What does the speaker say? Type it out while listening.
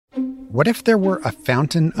What if there were a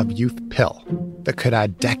fountain of youth pill that could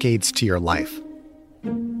add decades to your life?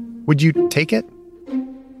 Would you take it?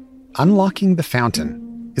 Unlocking the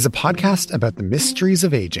Fountain is a podcast about the mysteries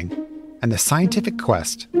of aging and the scientific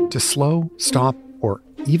quest to slow, stop, or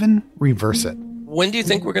even reverse it. When do you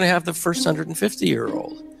think we're going to have the first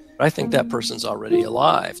 150-year-old? I think that person's already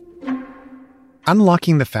alive.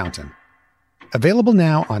 Unlocking the Fountain. Available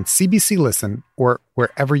now on CBC Listen or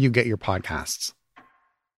wherever you get your podcasts.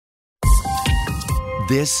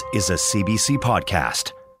 This is a CBC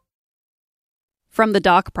podcast. From the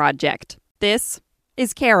Doc Project, this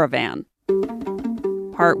is Caravan.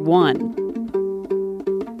 Part 1.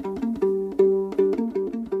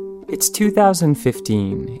 It's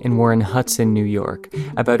 2015, and we're in Hudson, New York,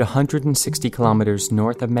 about 160 kilometers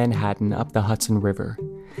north of Manhattan up the Hudson River.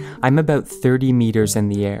 I'm about 30 meters in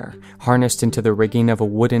the air, harnessed into the rigging of a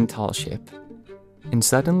wooden tall ship. And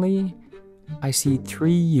suddenly, I see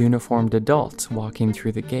 3 uniformed adults walking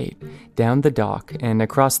through the gate, down the dock, and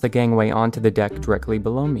across the gangway onto the deck directly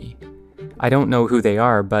below me. I don't know who they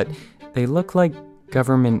are, but they look like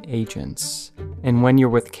government agents. And when you're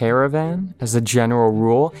with Caravan, as a general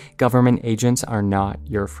rule, government agents are not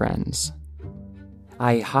your friends.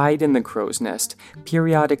 I hide in the crow's nest,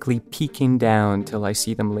 periodically peeking down till I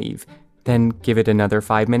see them leave, then give it another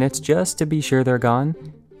 5 minutes just to be sure they're gone,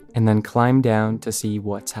 and then climb down to see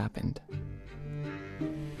what's happened.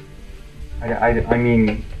 I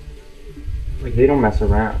mean, like, they don't mess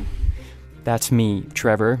around. That's me,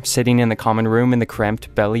 Trevor, sitting in the common room in the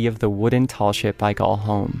cramped belly of the wooden tall ship I call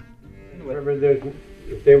home. Whatever,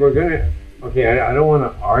 if they were gonna, okay, I don't want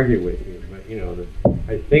to argue with you, but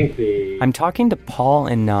I think I'm talking to Paul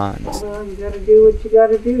and Nans. Well, you gotta do what you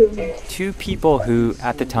gotta do. 2 people who,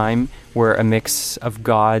 at the time, were a mix of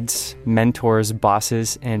gods, mentors,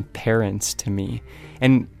 bosses, and parents to me.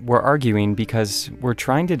 And we're arguing because we're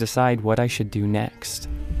trying to decide what I should do next.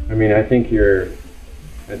 I mean, I think you're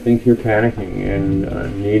panicking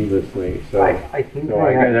and needlessly. So I think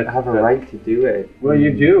I have a right to do it. Well,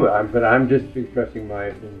 you do, but I'm just expressing my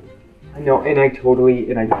opinion. I know, and I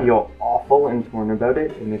feel awful and torn about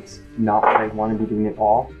it, and it's not what I want to be doing at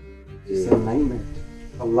all. It's just a nightmare.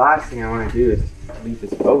 The last thing I want to do is leave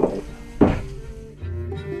this boat.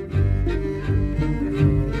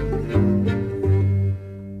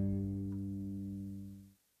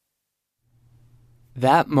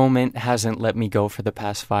 That moment hasn't let me go for the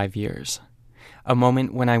past 5 years. A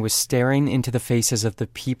moment when I was staring into the faces of the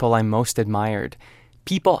people I most admired,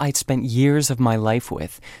 people I'd spent years of my life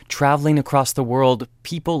with, traveling across the world,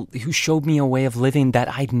 people who showed me a way of living that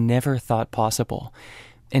I'd never thought possible,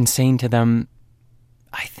 and saying to them,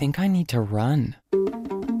 I think I need to run.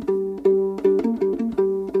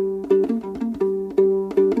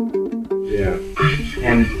 Yeah.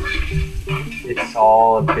 And it's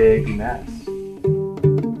all a big mess.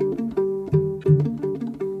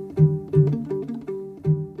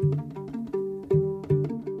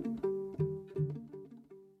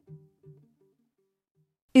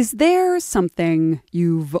 Is there something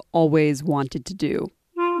you've always wanted to do?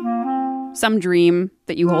 Some dream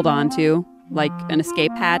that you hold on to, like an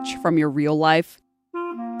escape hatch from your real life?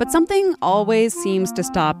 But something always seems to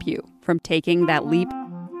stop you from taking that leap.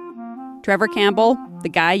 Trevor Campbell, the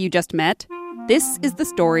guy you just met, this is the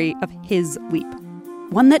story of his leap.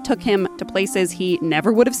 One that took him to places he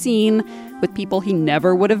never would have seen, with people he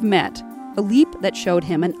never would have met. A leap that showed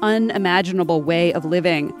him an unimaginable way of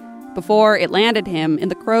living, before it landed him in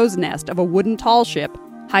the crow's nest of a wooden tall ship,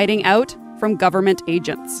 hiding out from government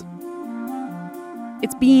agents.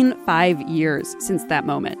 It's been 5 years since that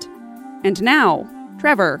moment. And now,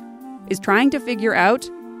 Trevor is trying to figure out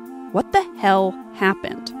what the hell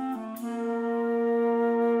happened.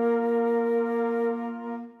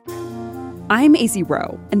 I'm AC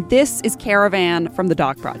Rowe, and this is Caravan from the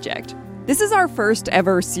Doc Project. This is our first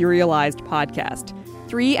ever serialized podcast.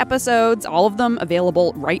 3 episodes, all of them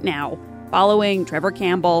available right now, following Trevor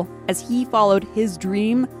Campbell as he followed his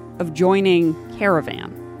dream of joining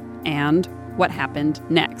Caravan, and what happened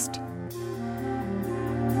next.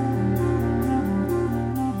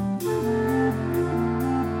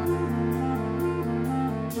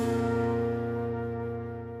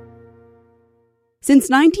 Since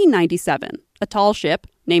 1997, a tall ship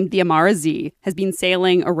named the Amara Z has been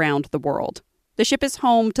sailing around the world. The ship is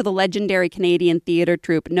home to the legendary Canadian theatre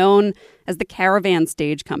troupe known as the Caravan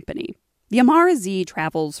Stage Company. The Amara Z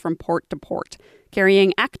travels from port to port,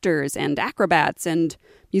 carrying actors and acrobats and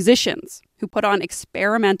musicians who put on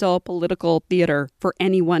experimental political theater for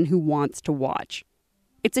anyone who wants to watch.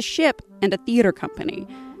 It's a ship and a theater company,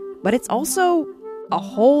 but it's also a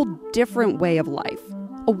whole different way of life.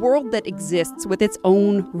 a world that exists with its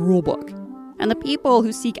own rulebook. And the people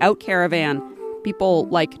who seek out Caravan, people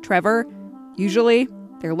like Trevor, usually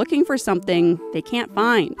they're looking for something they can't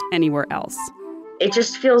find anywhere else. It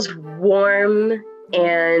just feels warm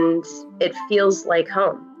and it feels like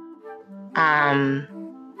home.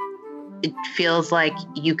 It feels like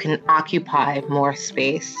you can occupy more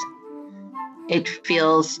space. It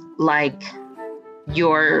feels like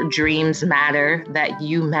your dreams matter, that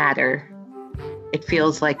you matter. It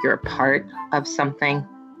feels like you're a part of something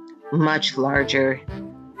much larger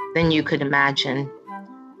than you could imagine.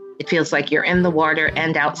 It feels like you're in the water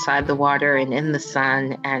and outside the water and in the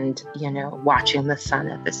sun and, watching the sun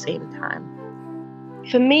at the same time.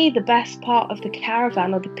 For me, the best part of the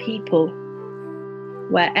caravan are the people,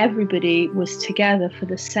 where everybody was together for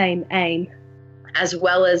the same aim. As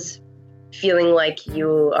well as feeling like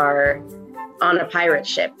you are on a pirate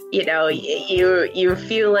ship. You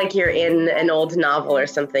feel like you're in an old novel or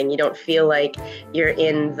something. You don't feel like you're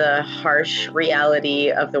in the harsh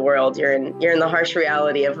reality of the world. You're in the harsh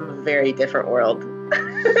reality of a very different world.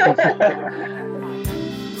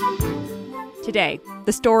 Today,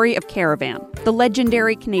 the story of Caravan, the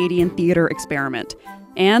legendary Canadian theatre experiment,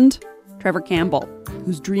 and Trevor Campbell,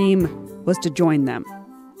 whose dream was to join them.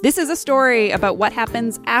 This is a story about what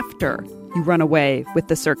happens after you run away with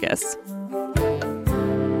the circus.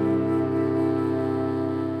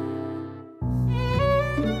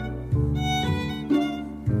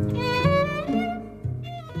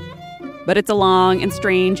 But it's a long and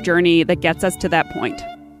strange journey that gets us to that point.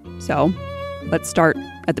 So, let's start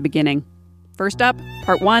at the beginning. First up,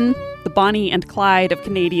 part 1, the Bonnie and Clyde of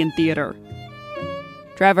Canadian theatre.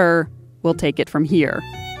 Trevor will take it from here.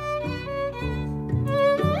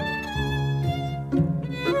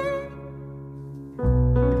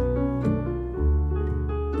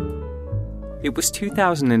 It was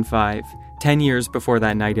 2005, 10 years before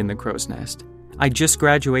that night in the Crow's Nest. I just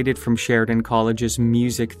graduated from Sheridan College's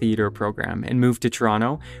music theater program and moved to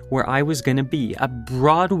Toronto, where I was going to be a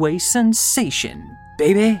Broadway sensation,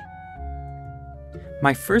 baby.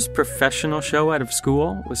 My first professional show out of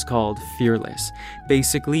school was called Fearless,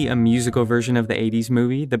 basically a musical version of the 80s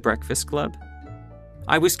movie, The Breakfast Club.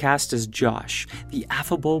 I was cast as Josh, the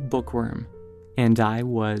affable bookworm, and I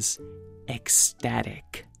was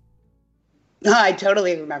ecstatic. No, I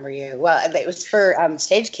totally remember you. Well, it was for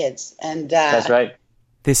Stage Kids. And That's right.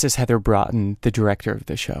 This is Heather Broughton, the director of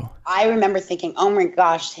the show. I remember thinking, oh my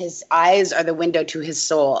gosh, his eyes are the window to his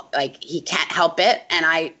soul. Like, he can't help it. And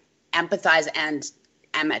I empathize and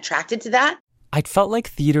am attracted to that. I'd felt like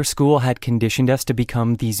theater school had conditioned us to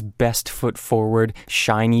become these best foot forward,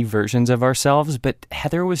 shiny versions of ourselves, but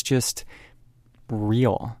Heather was just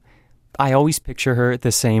real. I always picture her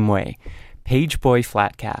the same way. Page boy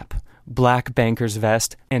flat cap, black banker's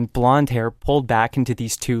vest, and blonde hair pulled back into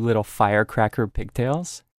these two little firecracker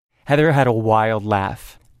pigtails. Heather had a wild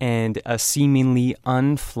laugh and a seemingly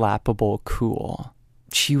unflappable cool.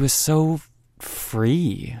 She was so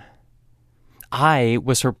free. I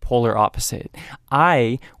was her polar opposite.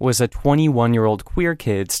 I was a 21-year-old queer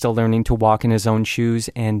kid still learning to walk in his own shoes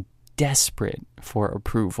and desperate for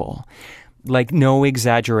approval. Like, no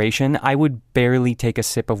exaggeration, I would barely take a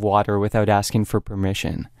sip of water without asking for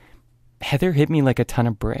permission. Heather hit me like a ton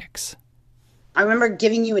of bricks. I remember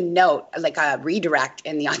giving you a note, like a redirect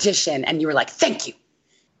in the audition, and you were like, thank you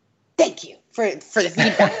for the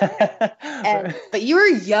feedback. But you were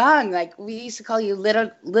young. Like, we used to call you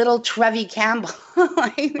little Trevor Campbell.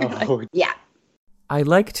 Yeah. I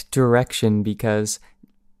liked direction because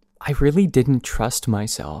I really didn't trust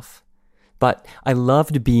myself. But I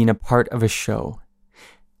loved being a part of a show.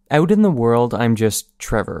 Out in the world, I'm just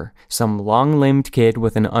Trevor, some long-limbed kid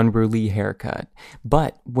with an unruly haircut.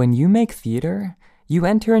 But when you make theater, you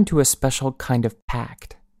enter into a special kind of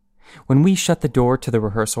pact. When we shut the door to the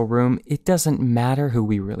rehearsal room, it doesn't matter who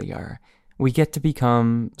we really are. We get to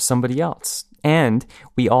become somebody else. And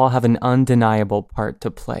we all have an undeniable part to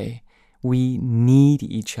play. We need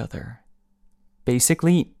each other.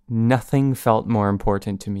 Basically, nothing felt more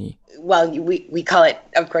important to me. Well, we call it,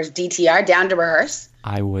 of course, DTR, down to rehearse.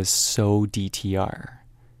 I was so DTR.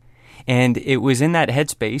 And it was in that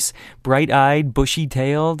headspace, bright-eyed,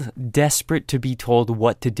 bushy-tailed, desperate to be told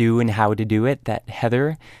what to do and how to do it, that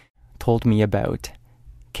Heather told me about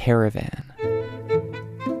Caravan.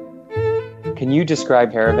 Can you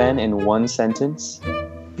describe Caravan in one sentence?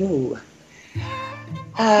 Ooh.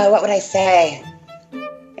 What would I say?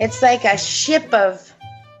 It's like a ship of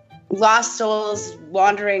lost souls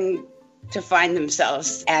wandering to find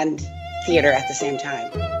themselves and theater at the same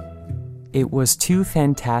time. It was too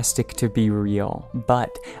fantastic to be real,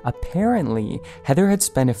 but apparently Heather had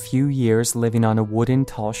spent a few years living on a wooden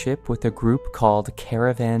tall ship with a group called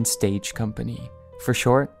Caravan Stage Company. For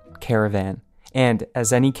short, Caravan. And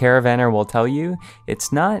as any caravaner will tell you,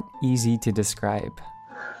 it's not easy to describe.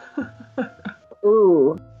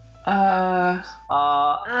 Ooh.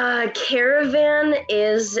 Caravan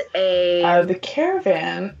is the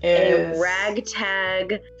Caravan is a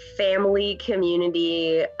ragtag family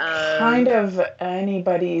community. Kind of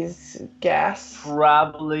anybody's guess.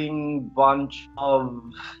 Traveling bunch of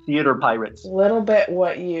theater pirates. A little bit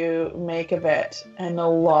what you make of it, and a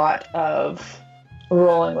lot of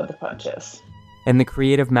rolling with the punches. And the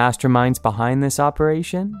creative masterminds behind this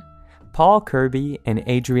operation? Paul Kirby and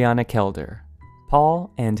Adriana Kelder.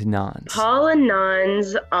 Paul and Nans. Paul and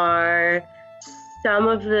Nans are some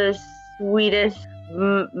of the sweetest,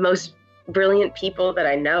 most brilliant people that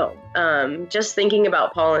I know. Just thinking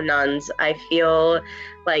about Paul and Nans, I feel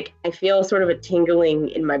sort of a tingling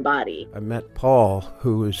in my body. I met Paul,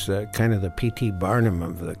 who was kind of the P.T. Barnum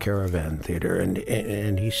of the Caravan Theater,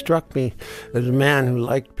 and he struck me as a man who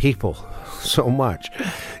liked people so much,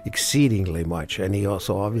 exceedingly much, and he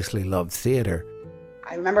also obviously loved theater.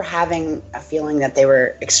 I remember having a feeling that they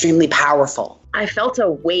were extremely powerful. I felt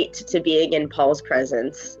a weight to being in Paul's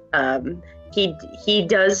presence. He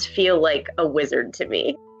does feel like a wizard to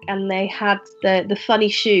me. And they had the funny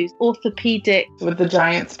shoes, orthopedic. With the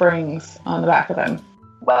giant springs on the back of them.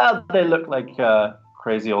 Well, they look like a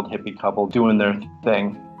crazy old hippie couple doing their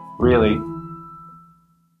thing, really.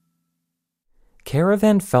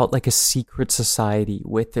 Caravan felt like a secret society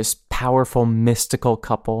with this powerful, mystical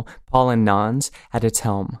couple, Paul and Nans, at its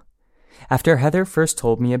helm. After Heather first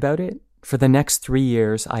told me about it, for the next 3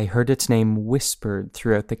 years, I heard its name whispered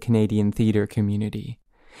throughout the Canadian theater community.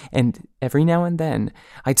 And every now and then,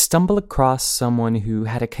 I'd stumble across someone who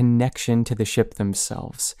had a connection to the ship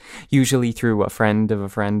themselves, usually through a friend of a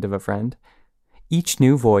friend of a friend. Each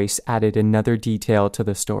new voice added another detail to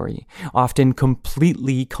the story, often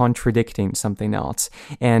completely contradicting something else.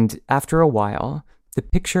 And after a while, the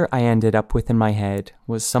picture I ended up with in my head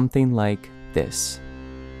was something like this.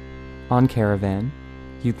 On Caravan,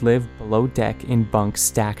 you'd live below deck in bunks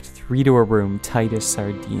stacked 3 to a room tight as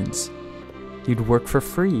sardines. You'd work for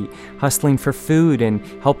free, hustling for food and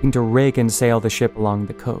helping to rig and sail the ship along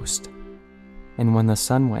the coast. And when the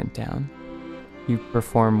sun went down, you'd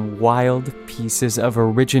perform wild pieces of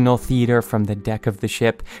original theater from the deck of the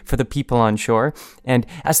ship for the people on shore, and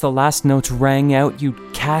as the last notes rang out,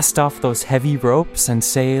 you'd cast off those heavy ropes and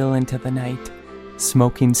sail into the night,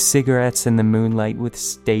 smoking cigarettes in the moonlight with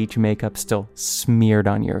stage makeup still smeared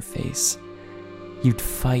on your face. You'd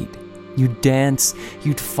fight, you'd dance,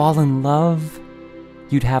 you'd fall in love,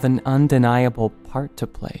 you'd have an undeniable part to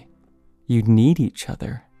play. You'd need each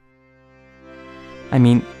other. I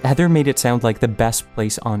mean, Heather made it sound like the best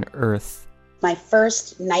place on earth. My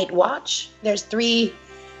first night watch, there's 3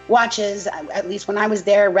 watches, at least when I was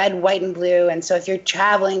there, red, white, and blue. And so if you're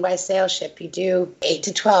traveling by sail ship, you do 8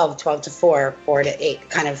 to 12, 12 to 4, 4 to 8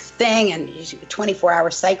 kind of thing, and you do a 24-hour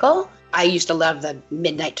cycle. I used to love the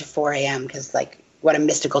midnight to 4 a.m. because, like, what a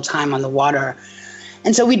mystical time on the water.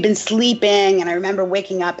 And so we'd been sleeping, and I remember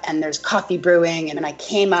waking up, and there's coffee brewing, and then I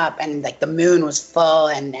came up, and, like, the moon was full,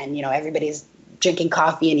 and you know, everybody's drinking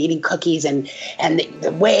coffee and eating cookies, and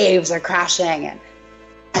the waves are crashing. And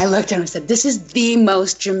I looked at him and said, this is the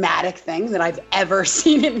most dramatic thing that I've ever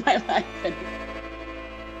seen in my life.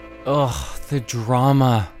 Ugh, the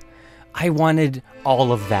drama. I wanted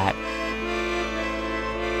all of that.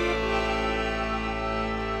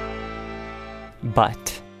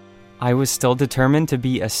 But I was still determined to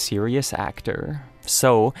be a serious actor.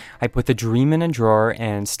 So I put the dream in a drawer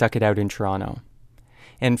and stuck it out in Toronto.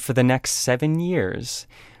 And for the next 7 years,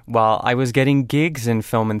 while I was getting gigs in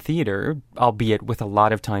film and theater, albeit with a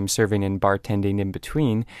lot of time serving and bartending in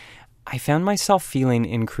between, I found myself feeling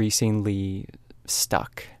increasingly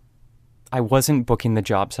stuck. I wasn't booking the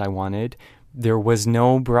jobs I wanted. There was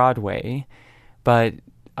no Broadway, but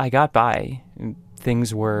I got by.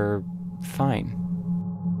 Things were fine.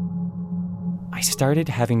 I started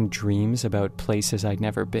having dreams about places I'd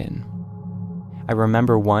never been. I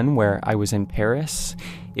remember one where I was in Paris.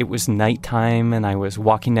 It was nighttime and I was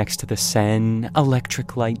walking next to the Seine,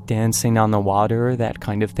 electric light dancing on the water, that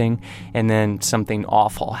kind of thing. And then something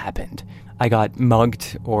awful happened. I got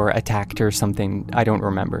mugged or attacked or something, I don't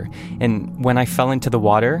remember. And when I fell into the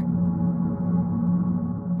water,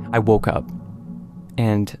 I woke up.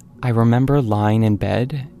 And I remember lying in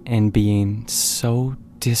bed and being so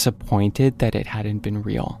disappointed that it hadn't been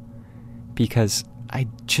real. Because I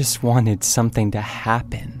just wanted something to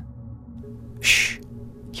happen. Shh,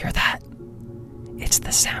 hear that?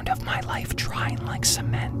 the sound of my life drying like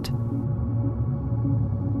cement.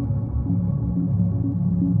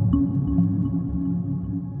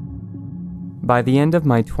 By the end of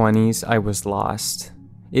my 20s, I was lost.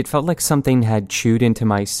 It felt like something had chewed into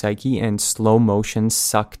my psyche and slow motion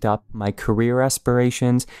sucked up my career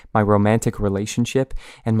aspirations, my romantic relationship,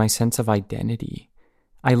 and my sense of identity.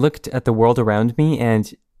 I looked at the world around me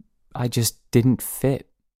and I just didn't fit.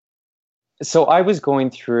 So I was going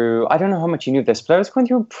through, I don't know how much you knew of this, but I was going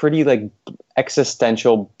through a pretty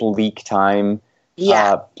existential bleak time.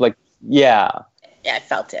 Yeah. Yeah, I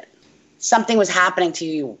felt it. Something was happening to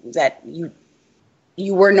you that you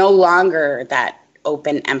were no longer that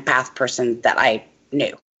open empath person that I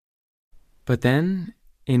knew. But then,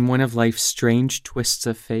 in one of life's strange twists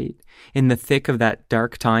of fate, in the thick of that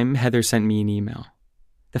dark time, Heather sent me an email.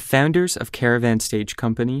 The founders of Caravan Stage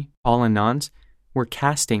Company, Paul and Nans, were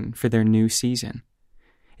casting for their new season.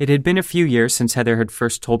 It had been a few years since Heather had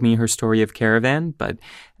first told me her story of Caravan, but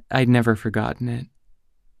I'd never forgotten it.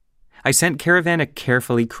 I sent Caravan a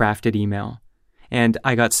carefully crafted email, and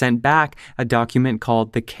I got sent back a document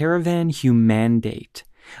called the Caravan Humandate,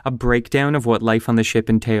 a breakdown of what life on the ship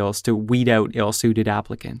entails to weed out ill-suited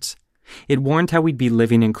applicants. It warned how we'd be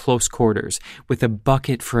living in close quarters, with a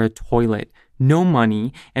bucket for a toilet, no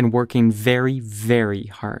money, and working very, very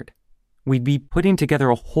hard. We'd be putting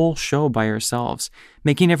together a whole show by ourselves,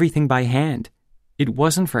 making everything by hand. It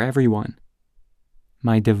wasn't for everyone.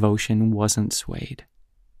 My devotion wasn't swayed.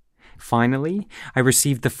 Finally, I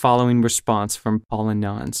received the following response from Paul and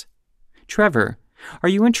Nans. Trevor, are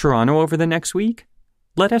you in Toronto over the next week?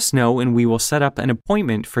 Let us know and we will set up an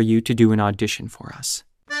appointment for you to do an audition for us.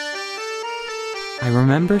 I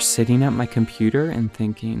remember sitting at my computer and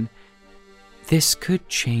thinking, this could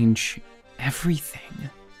change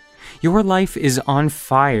everything. Your life is on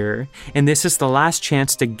fire, and this is the last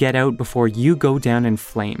chance to get out before you go down in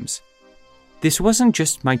flames. This wasn't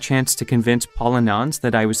just my chance to convince Paul and Nans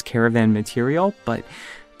that I was Caravan material, but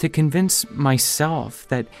to convince myself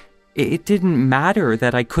that it didn't matter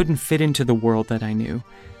that I couldn't fit into the world that I knew,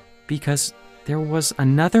 because there was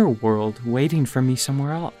another world waiting for me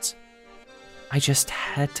somewhere else. I just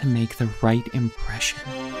had to make the right impression.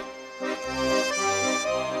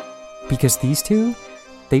 Because these two,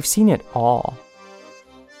 they've seen it all.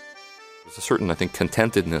 There's a certain, I think,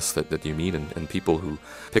 contentedness that you meet in people who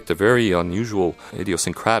picked a very unusual,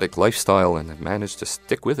 idiosyncratic lifestyle and have managed to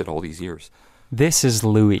stick with it all these years. This is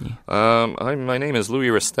Louis. My name is Louis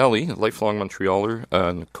Restelli, a lifelong Montrealer,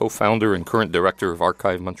 and co-founder and current director of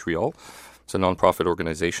Archive Montreal. It's a non-profit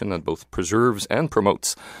organization that both preserves and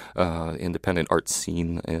promotes independent art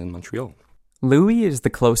scene in Montreal. Louis is the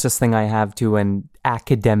closest thing I have to an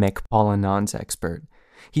academic Paul and Nans expert.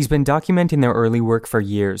 He's been documenting their early work for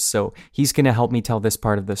years, so he's going to help me tell this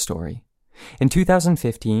part of the story. In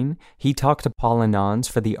 2015, he talked to Paul and Nans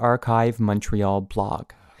for the Archive Montreal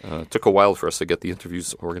blog. It took a while for us to get the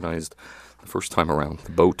interviews organized the first time around,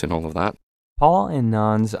 the boat and all of that. Paul and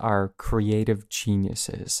Nans are creative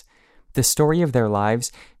geniuses. The story of their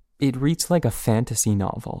lives, it reads like a fantasy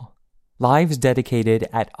novel. Lives dedicated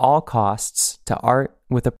at all costs to art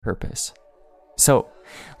with a purpose. So,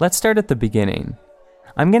 let's start at the beginning.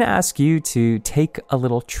 I'm going to ask you to take a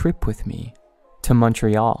little trip with me to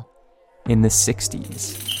Montreal in the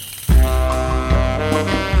 60s.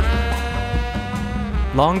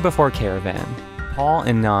 Long before Caravan, Paul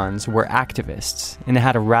and Nans were activists and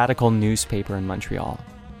had a radical newspaper in Montreal.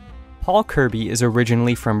 Paul Kirby is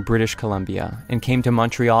originally from British Columbia and came to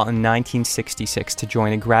Montreal in 1966 to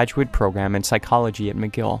join a graduate program in psychology at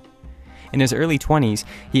McGill. In his early 20s,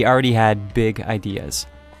 he already had big ideas.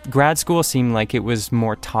 Grad school seemed like it was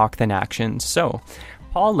more talk than action, so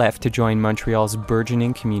Paul left to join Montreal's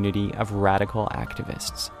burgeoning community of radical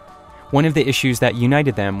activists. One of the issues that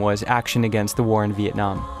united them was action against the war in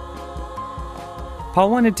Vietnam. Paul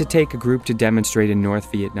wanted to take a group to demonstrate in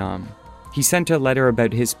North Vietnam. He sent a letter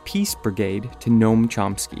about his Peace Brigade to Noam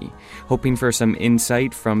Chomsky, hoping for some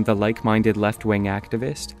insight from the like-minded left-wing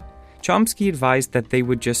activist. Chomsky advised that they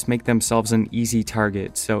would just make themselves an easy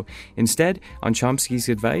target, so instead, on Chomsky's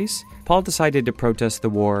advice, Paul decided to protest the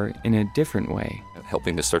war in a different way.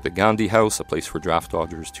 Helping to start the Gandhi House, a place for draft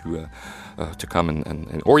dodgers to come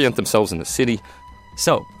and orient themselves in the city.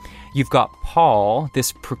 So, you've got Paul,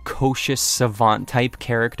 this precocious savant-type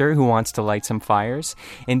character who wants to light some fires,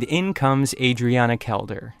 and in comes Adriana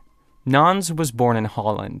Kelder. Nans was born in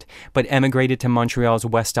Holland, but emigrated to Montreal's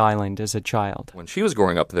West Island as a child. When she was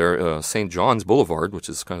growing up there, St. John's Boulevard, which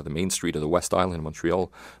is kind of the main street of the West Island of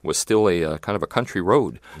Montreal, was still a kind of a country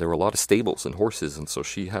road. There were a lot of stables and horses, and so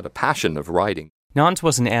she had a passion of riding. Nans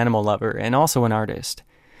was an animal lover and also an artist.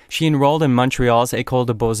 She enrolled in Montreal's École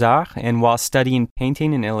des Beaux-Arts, and while studying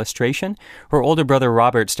painting and illustration, her older brother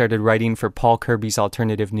Robert started writing for Paul Kirby's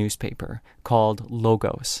alternative newspaper, called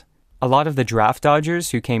Logos. A lot of the draft dodgers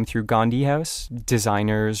who came through Gandhi House,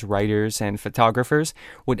 designers, writers, and photographers,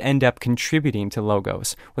 would end up contributing to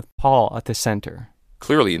Logos, with Paul at the center.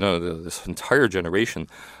 Clearly, this entire generation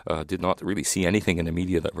did not really see anything in the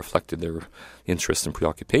media that reflected their interests and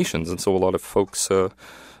preoccupations, and so a lot of folks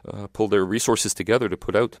pulled their resources together to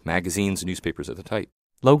put out magazines and newspapers at the type.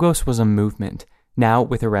 Logos was a movement, now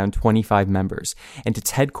with around 25 members, and its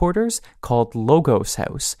headquarters, called Logos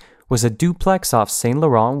House, was a duplex off Saint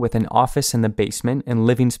Laurent with an office in the basement and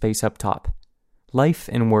living space up top. Life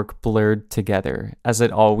and work blurred together, as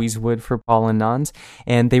it always would for Paul and Nans,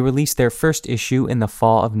 and they released their first issue in the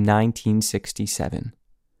fall of 1967.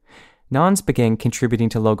 Nans began contributing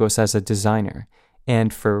to Logos as a designer,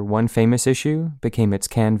 and for one famous issue, became its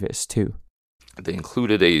canvas too. They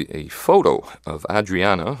included a photo of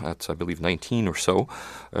Adriana at, I believe, 19 or so.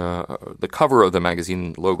 The cover of the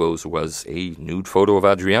magazine Logos was a nude photo of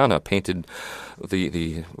Adriana, painted.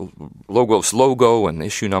 The Logos logo and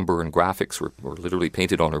issue number and graphics were literally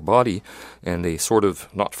painted on her body, and they sort of,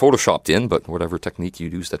 not photoshopped in, but whatever technique you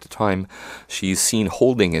used at the time, she's seen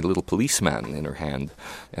holding a little policeman in her hand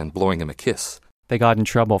and blowing him a kiss. They got in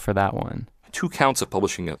trouble for that one. 2 counts of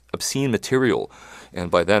publishing obscene material,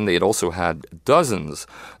 and by then they had also had dozens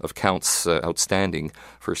of counts outstanding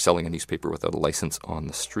for selling a newspaper without a license on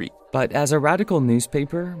the street. But as a radical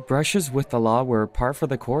newspaper, brushes with the law were par for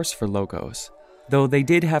the course for Logos. Though they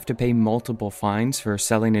did have to pay multiple fines for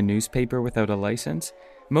selling a newspaper without a license,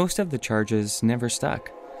 most of the charges never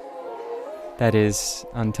stuck. That is,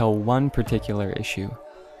 until one particular issue.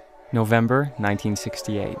 November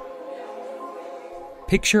 1968.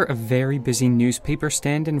 Picture a very busy newspaper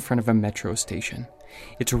stand in front of a metro station.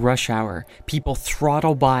 It's rush hour, people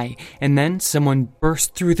throttle by, and then someone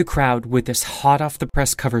bursts through the crowd with this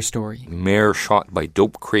hot-off-the-press cover story. Mayor shot by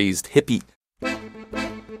dope-crazed hippie.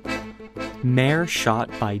 Mayor shot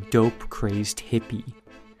by dope-crazed hippie.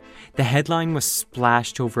 The headline was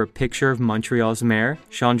splashed over a picture of Montreal's mayor,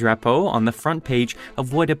 Jean Drapeau, on the front page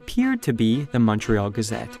of what appeared to be the Montreal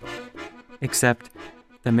Gazette. Except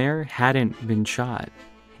the mayor hadn't been shot,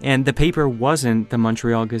 and the paper wasn't the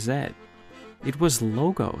Montreal Gazette. It was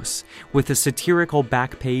Logos, with a satirical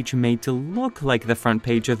back page made to look like the front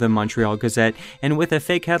page of the Montreal Gazette, and with a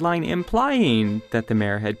fake headline implying that the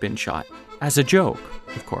mayor had been shot. As a joke,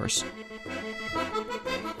 of course.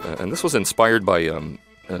 And this was inspired by an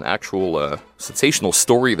actual sensational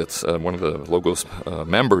story that one of the Logos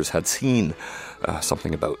members had seen.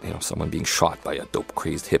 Something about someone being shot by a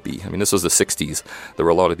dope-crazed hippie. I mean, this was the 60s. There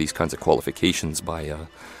were a lot of these kinds of qualifications by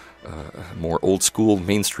more old-school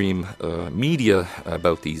mainstream media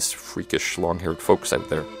about these freakish, long-haired folks out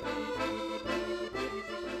there.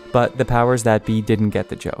 But the powers that be didn't get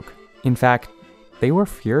the joke. In fact, they were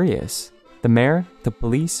furious. The mayor, the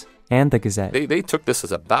police, and the Gazette. They took this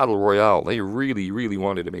as a battle royale. They really, really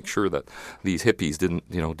wanted to make sure that these hippies didn't,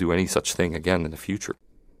 do any such thing again in the future.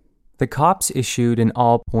 The cops issued an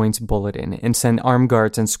all-points bulletin and sent armed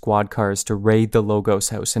guards and squad cars to raid the Logos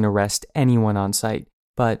house and arrest anyone on site.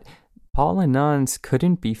 But Paul and Nans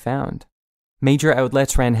couldn't be found. Major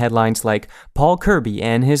outlets ran headlines like, "Paul Kirby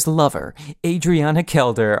and his lover, Adriana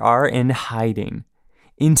Kelder, are in hiding."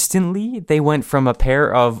 Instantly, they went from a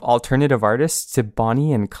pair of alternative artists to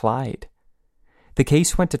Bonnie and Clyde. The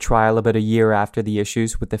case went to trial about a year after the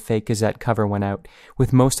issues with the fake Gazette cover went out,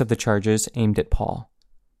 with most of the charges aimed at Paul.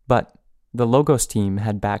 But the Logos team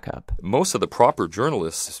had backup. Most of the proper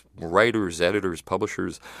journalists, writers, editors,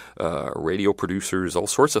 publishers, radio producers, all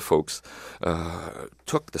sorts of folks,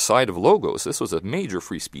 took the side of Logos. This was a major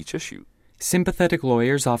free speech issue. Sympathetic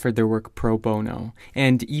lawyers offered their work pro bono,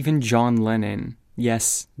 and even John Lennon,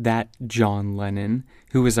 yes, that John Lennon,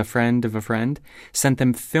 who was a friend of a friend, sent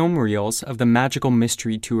them film reels of the Magical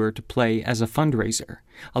Mystery Tour to play as a fundraiser,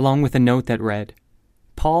 along with a note that read,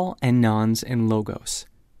 "Paul and Nans in Logos.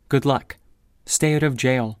 Good luck. Stay out of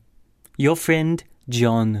jail. Your friend,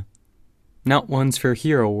 John." Not ones for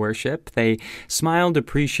hero worship, they smiled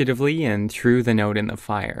appreciatively and threw the note in the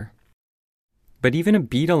fire. But even a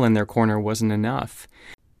Beatle in their corner wasn't enough.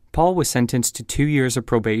 Paul was sentenced to 2 years of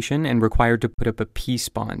probation and required to put up a peace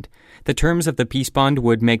bond. The terms of the peace bond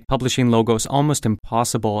would make publishing Logos almost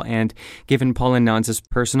impossible, and, given Paul and Nans'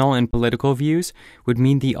 personal and political views, would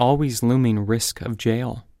mean the always looming risk of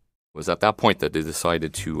jail. It was at that point that they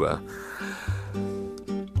decided to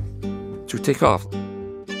take off.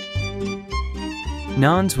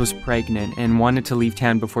 Nans was pregnant and wanted to leave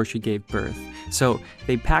town before she gave birth, so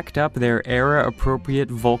they packed up their era-appropriate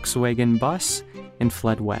Volkswagen bus and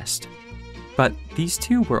fled west. But these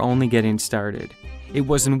two were only getting started. It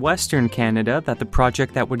was in Western Canada that the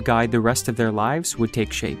project that would guide the rest of their lives would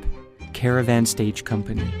take shape. Caravan Stage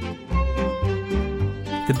Company.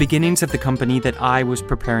 The beginnings of the company that I was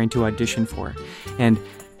preparing to audition for, and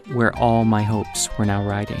where all my hopes were now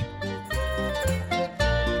riding.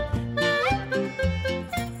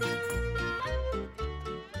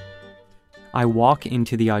 I walk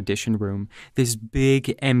into the audition room, this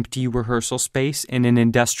big, empty rehearsal space in an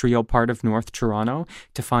industrial part of North Toronto,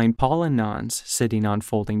 to find Paul and Nans sitting on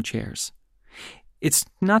folding chairs. It's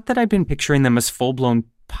not that I've been picturing them as full-blown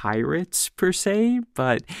pirates, per se,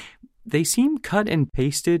 but they seem cut and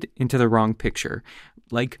pasted into the wrong picture,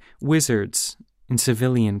 like wizards in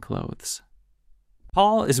civilian clothes.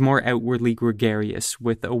 Paul is more outwardly gregarious,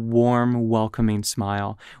 with a warm, welcoming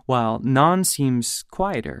smile, while Nans seems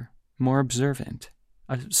quieter, more observant,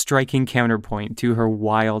 a striking counterpoint to her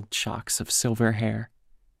wild shocks of silver hair.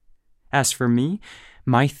 As for me,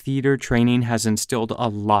 my theater training has instilled a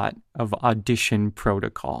lot of audition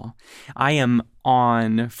protocol. I am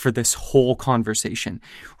on for this whole conversation.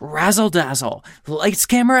 Razzle-dazzle, lights,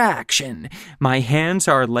 camera, action. My hands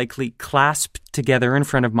are likely clasped together in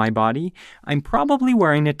front of my body. I'm probably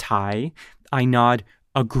wearing a tie. I nod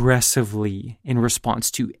aggressively in response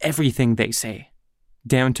to everything they say.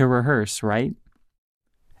 Down to rehearse, right?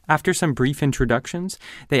 After some brief introductions,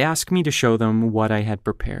 they asked me to show them what I had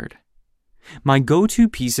prepared. My go-to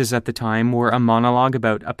pieces at the time were a monologue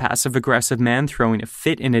about a passive-aggressive man throwing a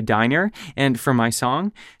fit in a diner, and for my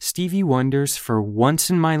song, Stevie Wonder's For Once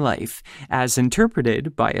in My Life, as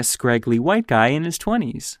interpreted by a scraggly white guy in his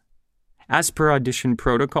 20s. As per audition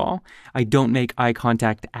protocol, I don't make eye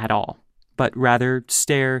contact at all, but rather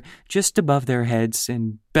stare just above their heads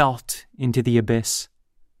and belt into the abyss.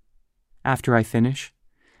 After I finish,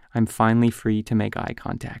 I'm finally free to make eye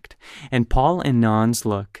contact, and Paul and Nans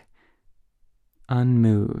look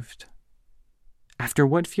unmoved. After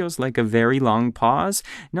what feels like a very long pause,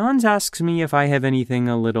 Nans asks me if I have anything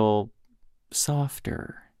a little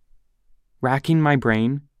softer. Racking my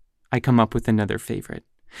brain, I come up with another favorite.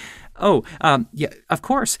 Yeah, of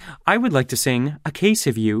course, I would like to sing A Case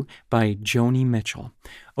of You by Joni Mitchell.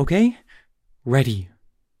 Okay? Ready.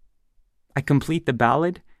 I complete the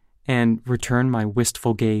ballad and return my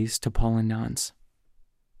wistful gaze to Paul and Nans.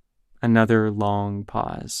 Another long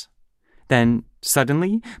pause. Then,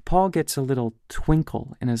 suddenly, Paul gets a little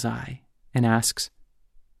twinkle in his eye and asks,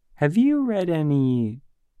 "Have you read any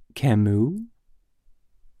Camus?"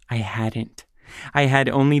 I hadn't. I had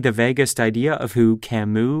only the vaguest idea of who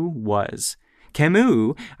Camus was.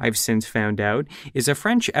 Camus, I've since found out, is a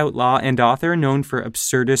French outlaw and author known for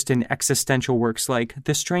absurdist and existential works like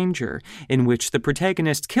The Stranger, in which the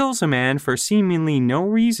protagonist kills a man for seemingly no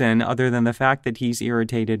reason other than the fact that he's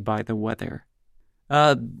irritated by the weather.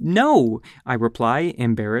 No, I reply,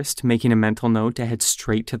 embarrassed, making a mental note to head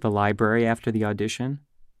straight to the library after the audition.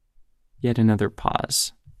 Yet another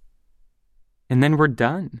pause. And then we're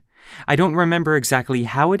done. I don't remember exactly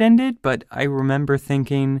how it ended, but I remember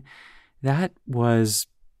thinking, that was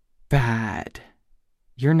bad.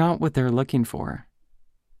 You're not what they're looking for.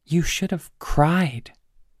 You should have cried.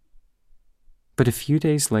 But a few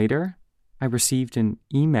days later, I received an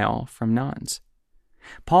email from Nans.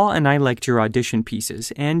 Paul and I liked your audition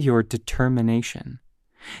pieces and your determination.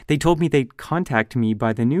 They told me they'd contact me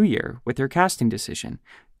by the new year with their casting decision.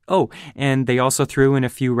 Oh, and they also threw in a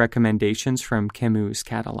few recommendations from Camus'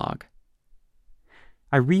 catalog.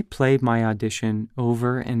 I replayed my audition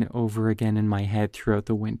over and over again in my head throughout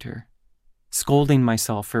the winter, scolding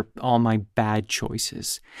myself for all my bad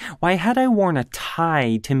choices. Why had I worn a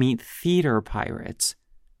tie to meet theater pirates?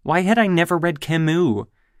 Why had I never read Camus?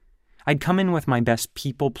 I'd come in with my best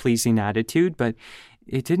people-pleasing attitude, but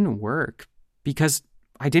it didn't work because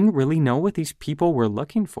I didn't really know what these people were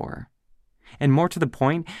looking for. And more to the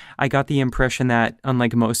point, I got the impression that,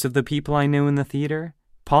 unlike most of the people I knew in the theater,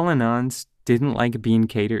 Paul and Nans didn't like being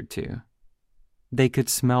catered to. They could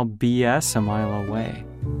smell BS a mile away.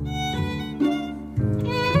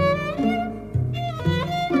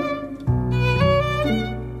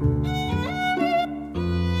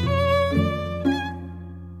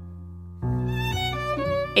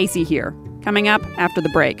 AC here. Coming up after the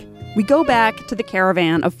break, we go back to the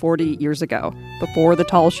Caravan of 40 years ago, before the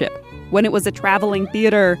tall ship, when it was a traveling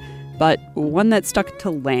theater, but one that stuck to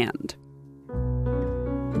land.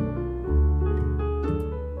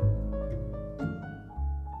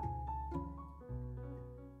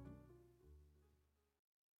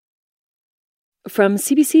 From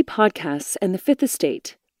CBC Podcasts and the Fifth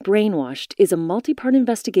Estate, Brainwashed is a multi-part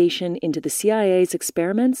investigation into the CIA's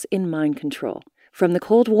experiments in mind control. From the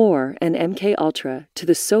Cold War and MK Ultra to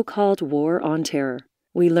the so-called War on Terror,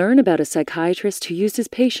 we learn about a psychiatrist who uses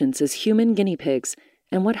patients as human guinea pigs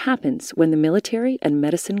and what happens when the military and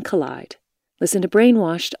medicine collide. Listen to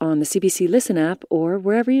Brainwashed on the CBC Listen app or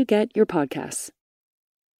wherever you get your podcasts.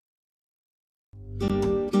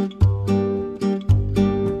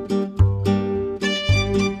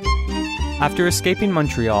 After escaping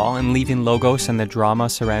Montreal and leaving Logos and the drama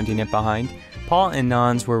surrounding it behind, Paul and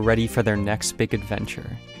Nans were ready for their next big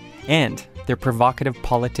adventure. And their provocative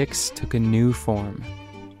politics took a new form.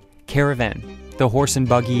 Caravan, the horse and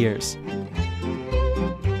buggy years.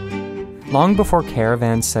 Long before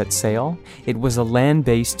Caravan set sail, it was a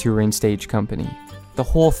land-based touring stage company. The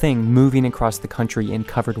whole thing moving across the country in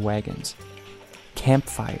covered wagons.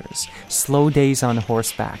 Campfires, slow days on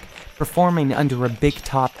horseback, performing under a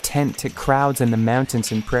big-top tent to crowds in the mountains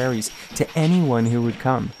and prairies, to anyone who would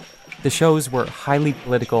come. The shows were highly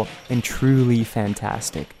political and truly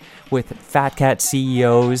fantastic, with fat cat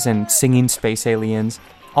CEOs and singing space aliens,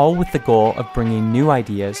 all with the goal of bringing new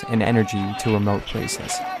ideas and energy to remote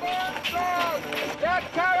places. The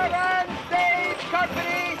Caravan Stage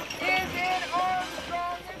Company is in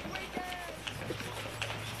Armstrong this weekend.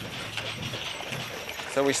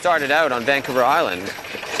 So we started out on Vancouver Island.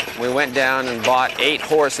 We went down and bought 8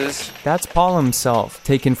 horses. That's Paul himself,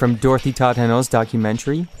 taken from Dorothy Toteno's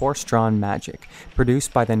documentary, Horse-Drawn Magic,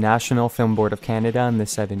 produced by the National Film Board of Canada in the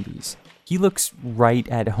 70s. He looks right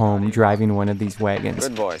at home driving one of these wagons.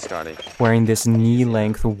 Good boy, Scotty. Wearing this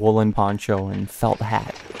knee-length woolen poncho and felt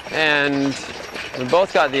hat. And we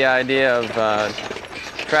both got the idea of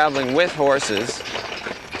traveling with horses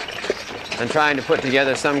and trying to put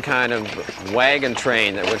together some kind of wagon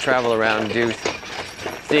train that would travel around and do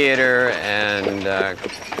theater and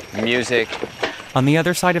music. On the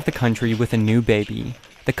other side of the country with a new baby,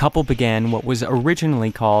 the couple began what was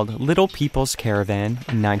originally called Little People's Caravan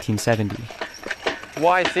in 1970.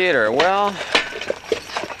 Why theater? Well,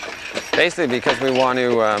 basically because we want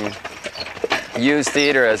to use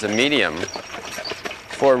theater as a medium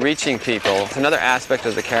for reaching people. It's another aspect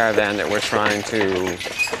of the caravan that we're trying to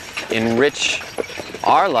enrich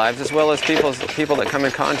our lives as well as people that come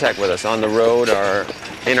in contact with us on the road or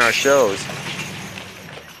in our shows.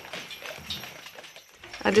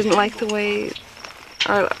 I didn't like the way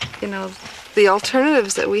the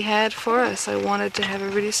alternatives that we had for us. I wanted to have a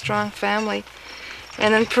really strong family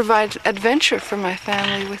and then provide adventure for my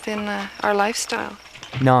family within our lifestyle.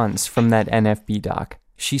 Nans from that NFB doc.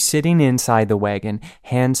 She's sitting inside the wagon,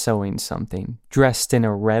 hand-sewing something, dressed in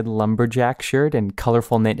a red lumberjack shirt and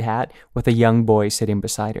colorful knit hat with a young boy sitting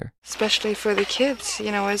beside her. Especially for the kids,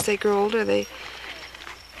 as they grow older, they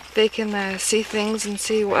can see things and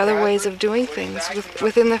see other ways of doing things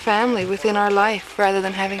within the family, within our life, rather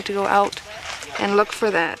than having to go out and look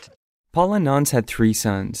for that. Paul and Nans had 3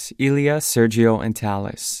 sons, Ilya, Sergio, and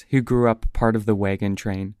Talis, who grew up part of the wagon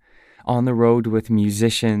train, on the road with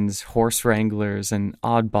musicians, horse wranglers, and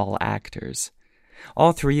oddball actors.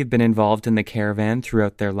 All 3 have been involved in the caravan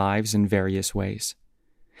throughout their lives in various ways.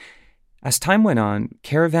 As time went on,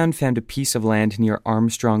 Caravan found a piece of land near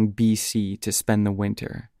Armstrong, BC to spend the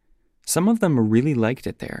winter. Some of them really liked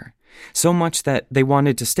it there, so much that they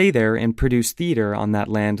wanted to stay there and produce theater on that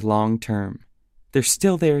land long term. They're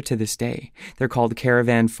still there to this day. They're called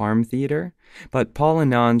Caravan Farm Theater, but Paul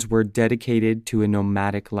and Nans were dedicated to a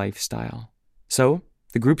nomadic lifestyle. So,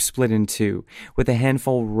 the group split in 2, with a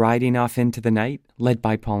handful riding off into the night, led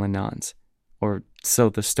by Paul and Nans. Or so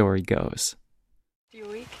the story goes.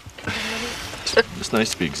 It's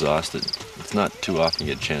nice to be exhausted. It's not too often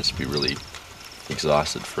you get a chance to be really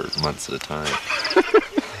exhausted for months at a time.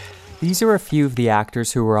 These are a few of the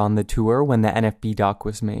actors who were on the tour when the NFB doc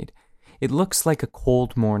was made. It looks like a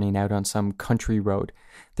cold morning out on some country road.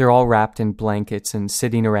 They're all wrapped in blankets and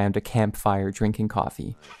sitting around a campfire drinking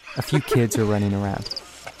coffee. A few kids are running around.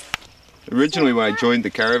 Originally, when I joined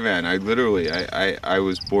the caravan, I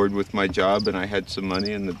was bored with my job and I had some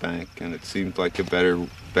money in the bank, and it seemed like a better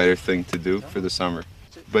thing to do for the summer.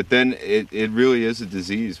 But then it really is a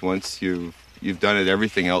disease. Once you've done it,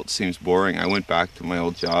 everything else seems boring. I went back to my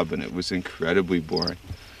old job and it was incredibly boring.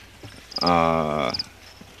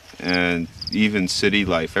 And even city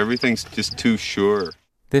life, everything's just too sure.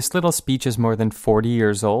 This little speech is more than 40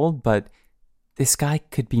 years old, but this guy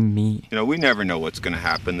could be me. We never know what's going to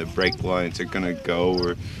happen. The brake lines are going to go,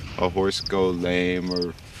 or a horse go lame,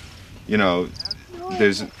 or,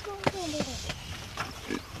 there's a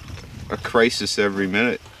crisis every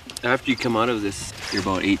minute. After you come out of this, you're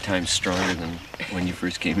about 8 times stronger than when you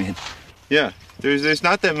first came in. Yeah, there's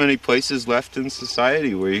not that many places left in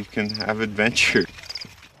society where you can have adventure.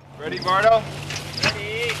 Ready, Bardo?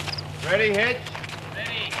 Ready. Ready, hitch.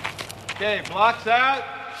 Okay, blocks out.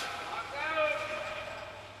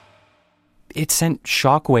 It sent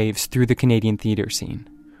shockwaves through the Canadian theatre scene.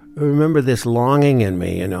 I remember this longing in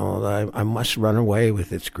me, I must run away with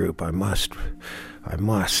this group. I must.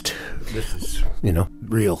 This is,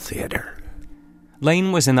 real theatre.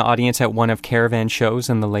 Lane was in the audience at one of Caravan's shows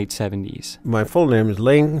in the late 70s. My full name is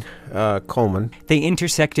Lane Coleman. They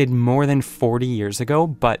intersected more than 40 years ago,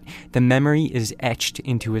 but the memory is etched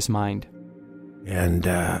into his mind. And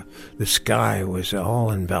the sky was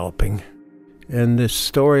all enveloping. And this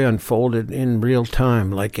story unfolded in real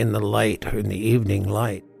time, like in the light, in the evening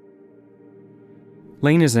light.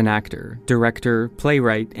 Lane is an actor, director,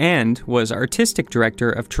 playwright, and was artistic director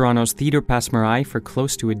of Toronto's Theatre Passe-Muraille for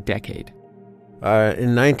close to a decade.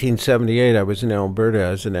 In 1978, I was in Alberta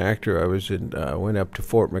as an actor. I went up to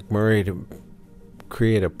Fort McMurray to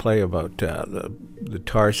create a play about the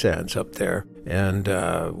tar sands up there, and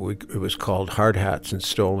it was called Hard Hats and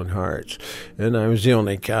Stolen Hearts. And I was the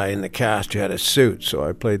only guy in the cast who had a suit, so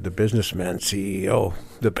I played the businessman CEO,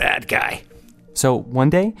 the bad guy. So one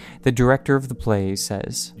day, the director of the play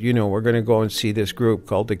says, we're going to go and see this group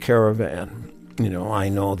called the Caravan. I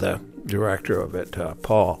know the director of it,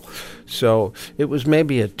 Paul. So it was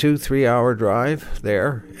maybe a 2-3 hour drive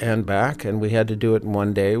there and back, and we had to do it in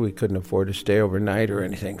one day. We couldn't afford to stay overnight or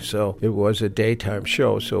anything, so it was a daytime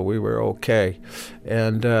show, so we were okay.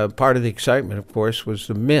 And part of the excitement, of course, was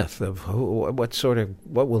the myth of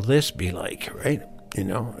what will this be like, right?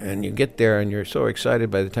 And you get there and you're so excited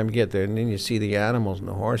by the time you get there, and then you see the animals and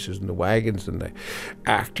the horses and the wagons and the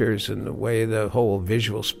actors and the way the whole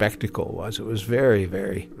visual spectacle was. It was very,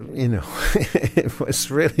 very, it was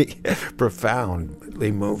really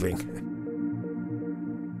profoundly moving.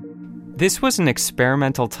 This was an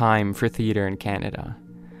experimental time for theatre in Canada.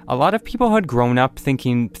 A lot of people had grown up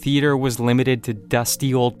thinking theatre was limited to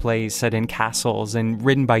dusty old plays set in castles and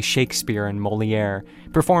written by Shakespeare and Molière,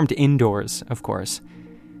 performed indoors, of course.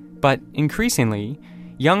 But increasingly,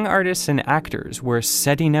 young artists and actors were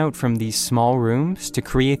setting out from these small rooms to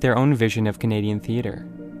create their own vision of Canadian theatre.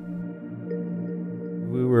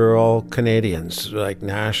 We were all Canadians, like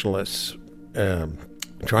nationalists,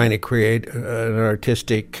 trying to create an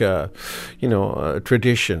artistic,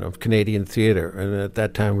 tradition of Canadian theatre. And at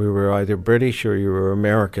that time, we were either British or you were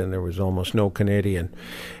American. There was almost no Canadian.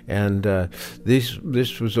 And this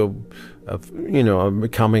was a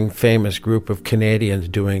becoming famous group of Canadians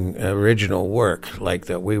doing original work like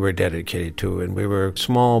that we were dedicated to. And we were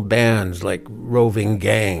small bands, like roving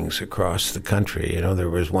gangs across the country. There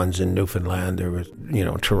was ones in Newfoundland. There was,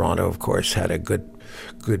 Toronto, of course, had a good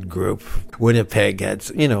group. Winnipeg had,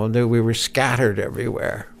 we were scattered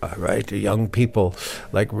everywhere, right? The young people,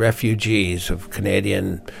 like refugees of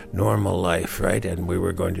Canadian normal life, right? And we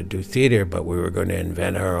were going to do theatre, but we were going to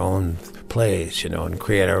invent our own plays, and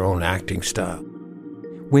create our own acting style.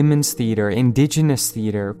 Women's theatre, Indigenous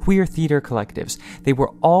theatre, queer theatre collectives, they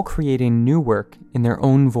were all creating new work in their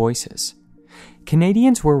own voices.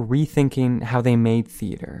 Canadians were rethinking how they made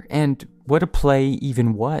theatre and what a play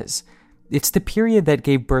even was. It's the period that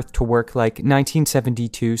gave birth to work like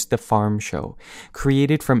 1972's The Farm Show,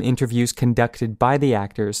 created from interviews conducted by the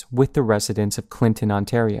actors with the residents of Clinton,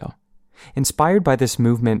 Ontario. Inspired by this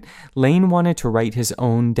movement, Lane wanted to write his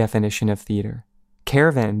own definition of theatre.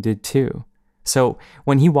 Caravan did too. So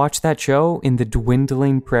when he watched that show in the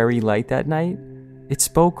dwindling prairie light that night, it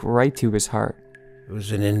spoke right to his heart. It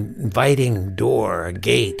was an inviting door, a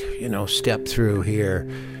gate, step through here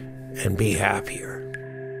and be happier.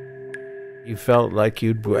 You felt like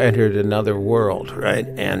you'd entered another world, right?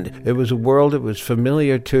 And it was a world that was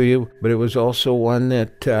familiar to you, but it was also one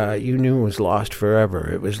that you knew was lost forever.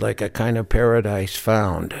 It was like a kind of paradise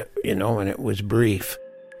found, and it was brief.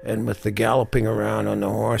 And with the galloping around on the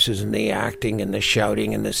horses and the acting and the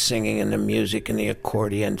shouting and the singing and the music and the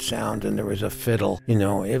accordion sound, and there was a fiddle,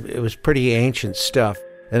 it was pretty ancient stuff.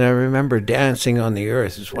 And I remember dancing on the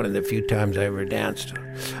earth. It's one of the few times I ever danced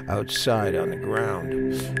outside on the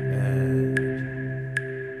ground.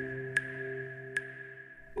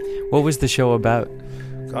 What was the show about?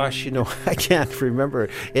 Gosh, I can't remember.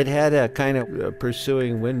 It had a kind of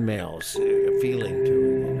pursuing windmills feeling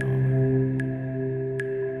to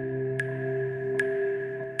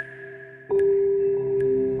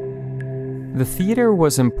it, The theatre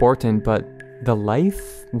was important, but the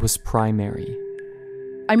life was primary.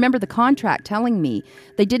 I remember the contract telling me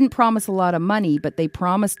they didn't promise a lot of money, but they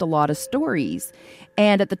promised a lot of stories.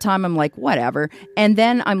 And at the time, I'm like, whatever. And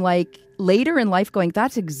then I'm like, later in life going,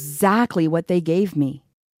 that's exactly what they gave me.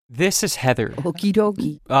 This is Heather. Okie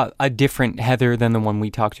dokie. A different Heather than the one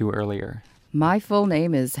we talked to earlier. My full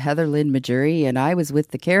name is Heather Lynn Majuri, and I was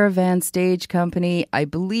with the Caravan Stage Company. I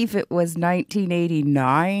believe it was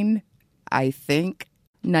 1989, I think.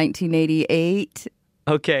 1988.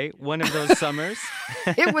 Okay, one of those summers.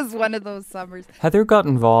 It was one of those summers. Heather got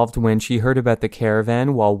involved when she heard about the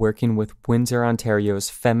Caravan while working with Windsor, Ontario's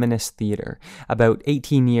Feminist Theatre, about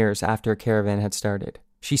 18 years after Caravan had started.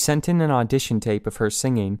 She sent in an audition tape of her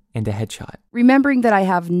singing and a headshot. Remembering that I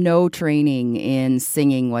have no training in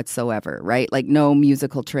singing whatsoever, right? Like no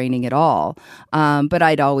musical training at all. But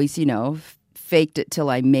I'd always, faked it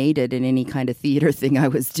till I made it in any kind of theater thing I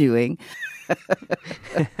was doing.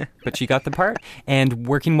 But she got the part. And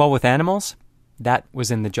working well with animals, that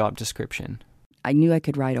was in the job description. I knew I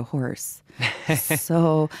could ride a horse.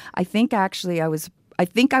 So I think actually I was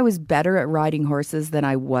better at riding horses than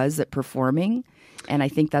I was at performing. And I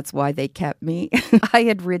think that's why they kept me. I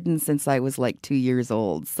had ridden since I was like 2 years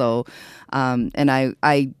old. So, and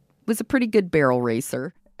I was a pretty good barrel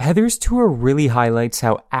racer. Heather's tour really highlights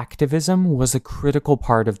how activism was a critical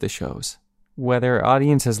part of the shows, whether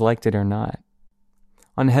audiences liked it or not.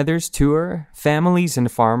 On Heather's tour, families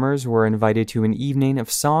and farmers were invited to an evening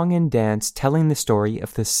of song and dance telling the story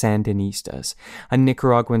of the Sandinistas, a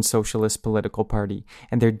Nicaraguan socialist political party,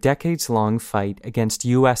 and their decades-long fight against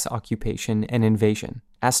U.S. occupation and invasion,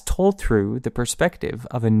 as told through the perspective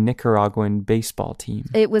of a Nicaraguan baseball team.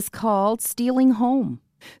 It was called Stealing Home.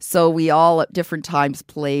 So we all at different times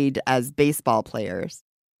played as baseball players.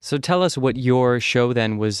 So tell us what your show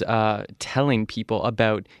then was telling people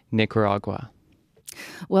about Nicaragua.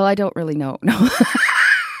 Well, I don't really know. No.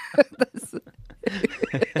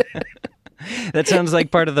 That sounds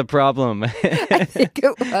like part of the problem. I think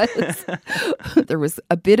it was. There was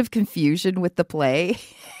a bit of confusion with the play.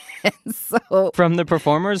 And so, from the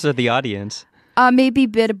performers or the audience? Maybe a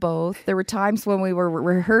bit of both. There were times when we were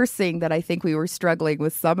rehearsing that I think we were struggling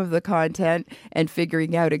with some of the content and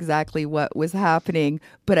figuring out exactly what was happening.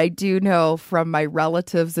 But I do know from my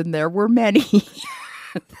relatives, and there were many,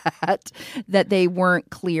 that they weren't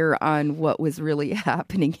clear on what was really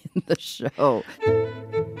happening in the show.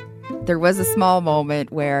 There was a small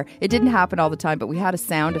moment where it didn't happen all the time, but we had a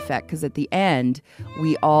sound effect because at the end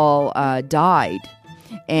we all died.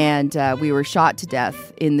 And we were shot to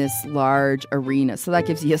death in this large arena. So that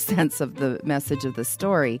gives you a sense of the message of the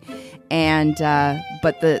story. And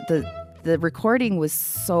but the recording was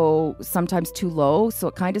so sometimes too low, so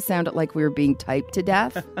it kind of sounded like we were being typed to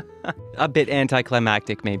death. A bit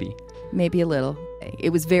anticlimactic, maybe. Maybe a little.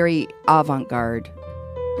 It was very avant-garde.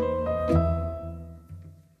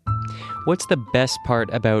 What's the best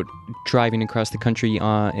part about driving across the country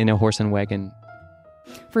in a horse and wagon?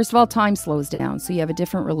 First of all, time slows down, so you have a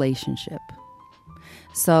different relationship.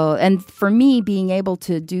 So, and for me, being able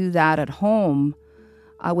to do that at home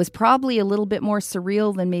was probably a little bit more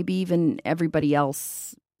surreal than maybe even everybody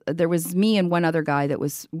else. There was me and one other guy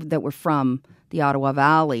that were from the Ottawa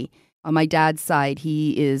Valley. On my dad's side,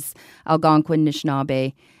 he is Algonquin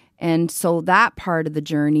Anishinaabe. And so that part of the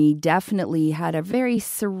journey definitely had a very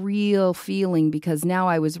surreal feeling because now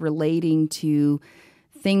I was relating to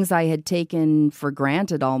things I had taken for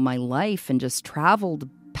granted all my life and just traveled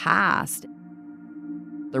past.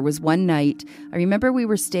 There was one night, I remember we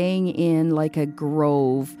were staying in like a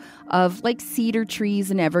grove of like cedar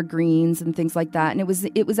trees and evergreens and things like that. And it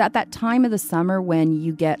was at that time of the summer when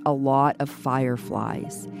you get a lot of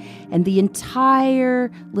fireflies. And the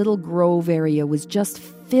entire little grove area was just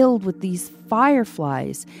filled with these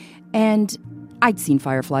fireflies. And I'd seen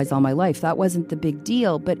fireflies all my life. That wasn't the big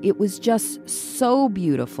deal, but it was just so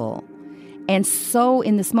beautiful. And so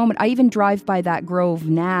in this moment, I even drive by that grove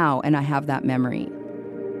now and I have that memory.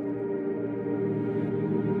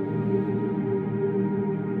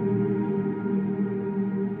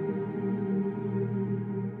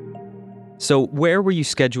 So where were you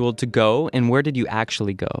scheduled to go and where did you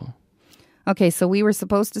actually go? Okay, so we were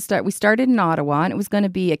supposed to start, we started in Ottawa and it was going to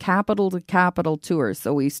be a capital-to-capital tour.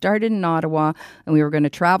 So we started in Ottawa and we were going to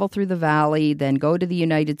travel through the valley, then go to the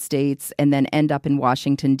United States and then end up in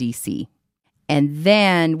Washington, D.C. And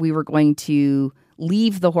then we were going to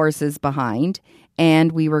leave the horses behind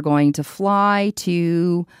and we were going to fly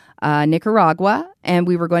to Nicaragua and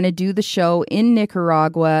we were going to do the show in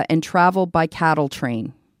Nicaragua and travel by cattle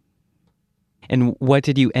train. And what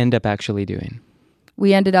did you end up actually doing?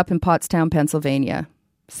 We ended up in Pottstown, Pennsylvania,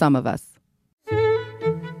 some of us.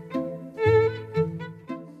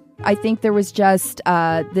 I think there was just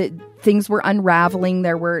that things were unraveling.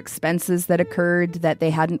 There were expenses that occurred that they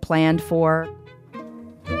hadn't planned for.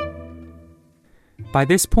 By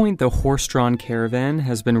this point, the horse-drawn caravan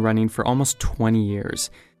has been running for almost 20 years.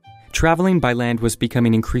 Traveling by land was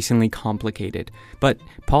becoming increasingly complicated, but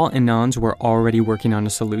Paul and Nans were already working on a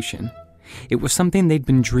solution. It was something they'd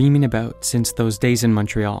been dreaming about since those days in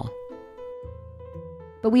Montreal.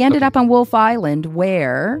 But we ended up on Wolf Island,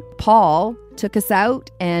 where Paul took us out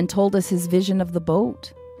and told us his vision of the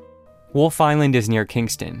boat. Wolf Island is near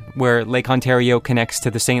Kingston, where Lake Ontario connects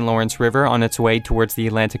to the St. Lawrence River on its way towards the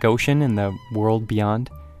Atlantic Ocean and the world beyond.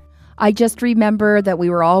 I just remember that we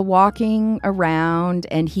were all walking around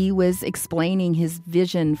and he was explaining his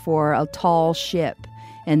vision for a tall ship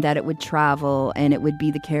and that it would travel and it would be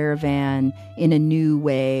the Caravan in a new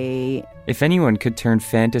way. If anyone could turn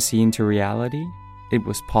fantasy into reality, it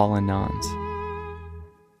was Paul and Nans.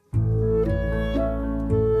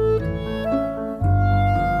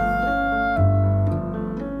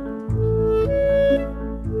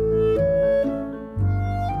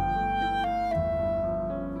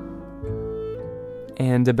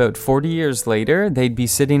 And about 40 years later, they'd be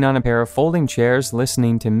sitting on a pair of folding chairs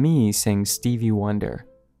listening to me sing Stevie Wonder.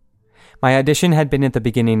 My audition had been at the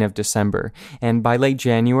beginning of December, and by late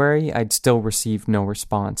January, I'd still received no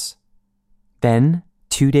response. Then,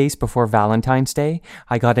 2 days before Valentine's Day,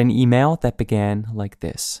 I got an email that began like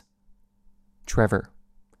this. Trevor,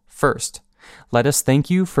 first, let us thank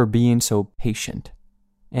you for being so patient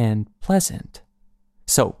and pleasant.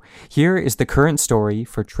 So, here is the current story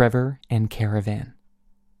for Trevor and Caravan.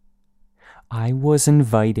 I was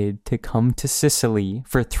invited to come to Sicily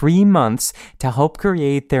for 3 months to help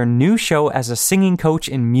create their new show as a singing coach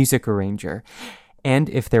and music arranger. And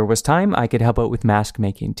if there was time, I could help out with mask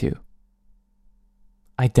making too.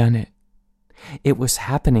 I'd done it. It was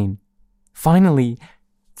happening. Finally,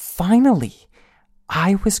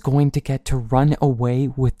 I was going to get to run away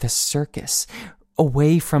with the circus,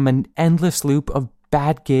 away from an endless loop of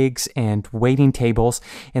bad gigs and waiting tables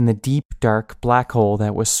in the deep, dark black hole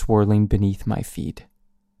that was swirling beneath my feet.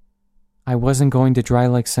 I wasn't going to dry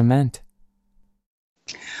like cement.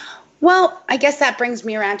 Well, I guess that brings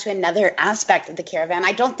me around to another aspect of the Caravan.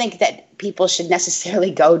 I don't think that people should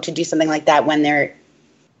necessarily go to do something like that when they're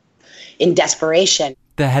in desperation.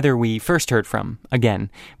 The Heather we first heard from, again,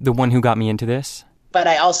 the one who got me into this. But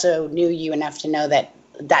I also knew you enough to know that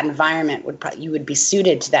environment you would be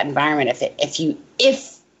suited to that environment if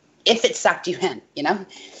it sucked you in, you know,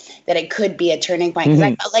 that it could be a turning point. Because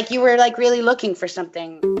I felt like you were like really looking for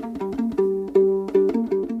something.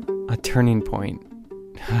 A turning point.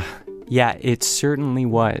 Yeah, it certainly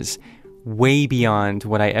was. Way beyond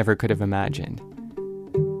what I ever could have imagined.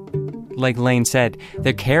 Like Lane said,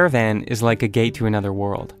 the Caravan is like a gate to another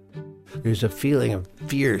world. There's a feeling of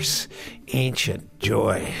fierce, ancient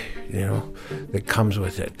joy, you know, that comes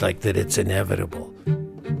with it, like that it's inevitable.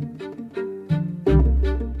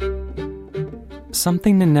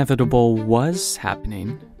 Something inevitable was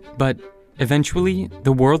happening, but eventually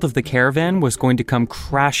the world of the Caravan was going to come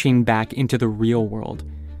crashing back into the real world.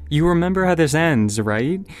 You remember how this ends,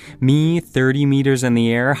 right? Me 30 meters in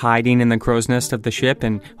the air, hiding in the crow's nest of the ship,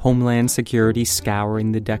 and Homeland Security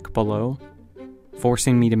scouring the deck below,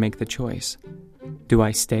 forcing me to make the choice. Do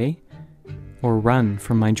I stay or run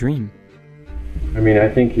from my dream? I mean, I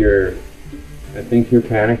think you're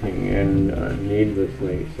panicking and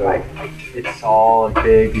needlessly. So it's all a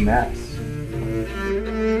big mess.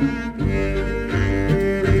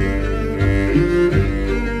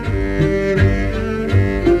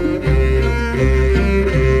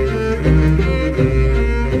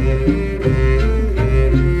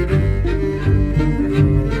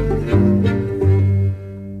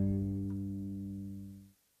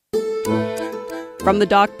 From the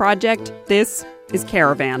Doc Project, this is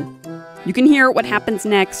Caravan. You can hear what happens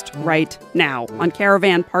next right now on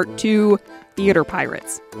Caravan Part 2, Theater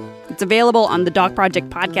Pirates. It's available on the Doc Project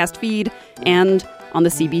podcast feed and on the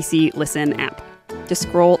CBC Listen app. Just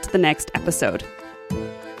scroll to the next episode.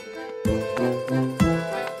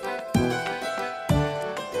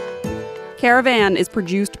 Caravan is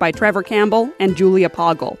produced by Trevor Campbell and Julia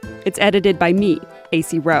Poggle. It's edited by me,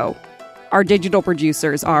 AC Rowe. Our digital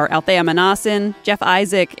producers are Althea Manasin, Jeff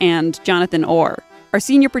Isaac, and Jonathan Orr. Our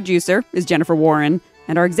senior producer is Jennifer Warren,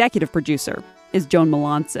 and our executive producer is Joan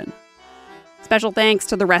Melanson. Special thanks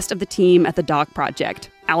to the rest of the team at the Doc Project,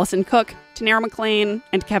 Allison Cook, Tanara McLean,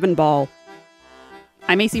 and Kevin Ball.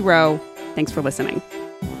 I'm AC Rowe. Thanks for listening.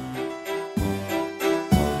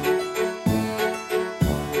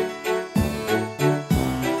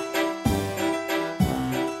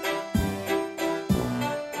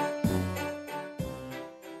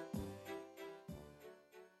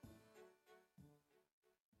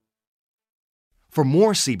 For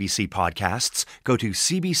more CBC podcasts, go to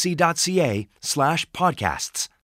cbc.ca/podcasts.